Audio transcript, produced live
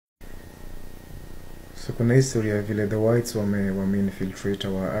So kuna historia vile the whites wame infiltrate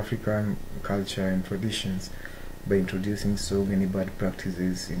our African culture and traditions by introducing so many bad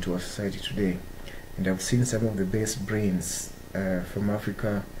practices into our society today. And I've seen some of the best brains from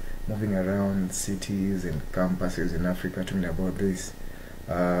Africa moving around cities and campuses in Africa talking about this.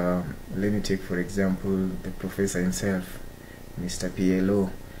 Let me take for example the professor himself, Mr. PLO.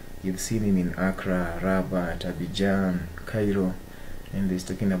 You've seen him in Accra, Rabat, Abidjan, Cairo, and he's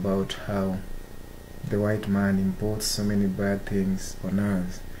talking about how the white man imports so many bad things on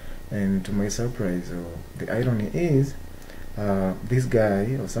us. And to my surprise, the irony is, this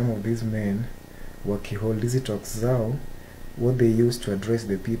guy or some of these men wakihold hizi talks zao, what they used to address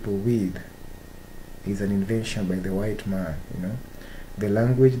the people with is an invention by the white man. You know, the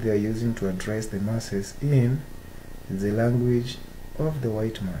language they are using to address the masses in is the language of the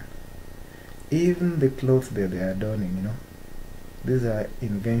white man. Even the clothes that they are adorning, you know, these are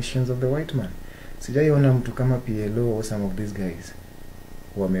inventions of the white man. Sijaiona mtu kama PLO or some of these guys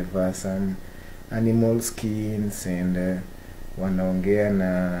wamevaa some animal skins and wanaongea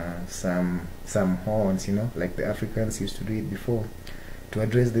na some horns, you know, like the Africans used to do it before. To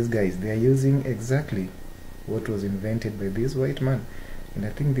address these guys, they are using exactly what was invented by this white man. And I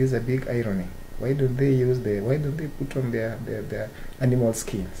think this is a big irony. Why don't they put on their animal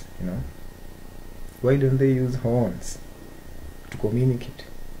skins, you know? Why don't they use horns to communicate?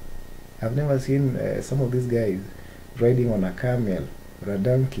 I've never seen some of these guys riding on a camel or a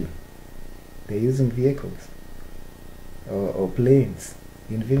donkey. They're using vehicles or planes,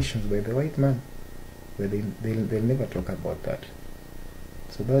 inventions by the white man, but they'll never talk about that.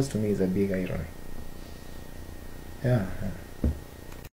 So that to me is a big irony. Yeah.